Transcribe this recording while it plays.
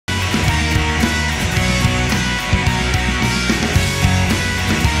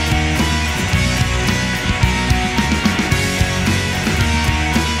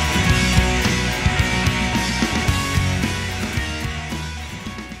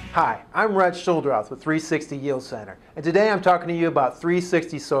Hi, I'm Rhett Schildroth with 360 Yield Center, and today I'm talking to you about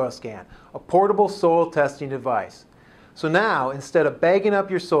 360 SoilSCAN, a portable soil testing device. So now, instead of bagging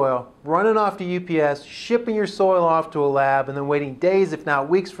up your soil, running off to UPS, shipping your soil off to a lab, and then waiting days if not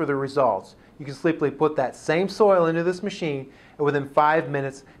weeks for the results, you can simply put that same soil into this machine and within 5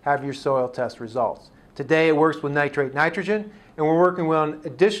 minutes have your soil test results. Today it works with nitrate nitrogen, and we're working on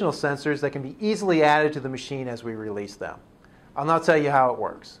additional sensors that can be easily added to the machine as we release them. I'll now tell you how it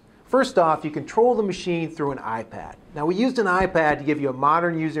works. First off, you control the machine through an iPad. Now, we used an iPad to give you a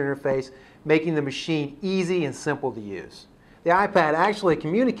modern user interface, making the machine easy and simple to use. The iPad actually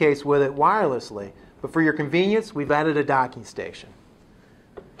communicates with it wirelessly, but for your convenience, we've added a docking station.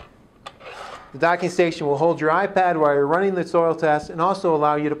 The docking station will hold your iPad while you're running the soil test and also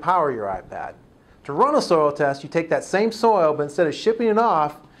allow you to power your iPad. To run a soil test, you take that same soil, but instead of shipping it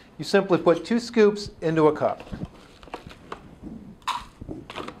off, you simply put 2 scoops into a cup.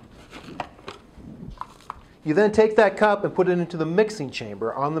 You then take that cup and put it into the mixing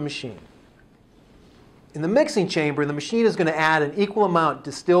chamber on the machine. In the mixing chamber, the machine is going to add an equal amount of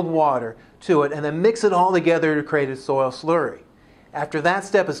distilled water to it and then mix it all together to create a soil slurry. After that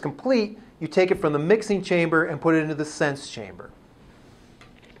step is complete, you take it from the mixing chamber and put it into the sense chamber.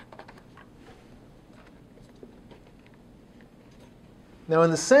 Now in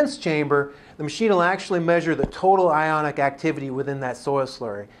the sense chamber, the machine will actually measure the total ionic activity within that soil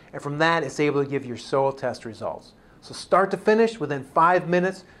slurry, and from that it's able to give your soil test results. So start to finish, within 5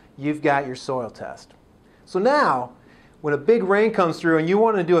 minutes, you've got your soil test. So now, when a big rain comes through and you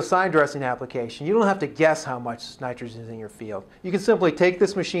want to do a side dressing application, you don't have to guess how much nitrogen is in your field. You can simply take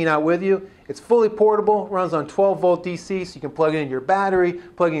this machine out with you. It's fully portable, runs on 12-volt DC, so you can plug it into your battery,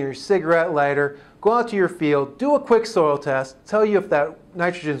 plug it in your cigarette lighter, go out to your field, do a quick soil test, tell you if that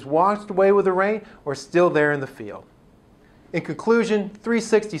nitrogen's washed away with the rain or still there in the field. In conclusion,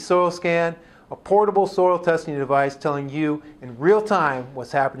 360 SoilSCAN, a portable soil testing device telling you in real time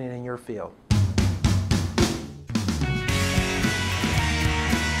what's happening in your field.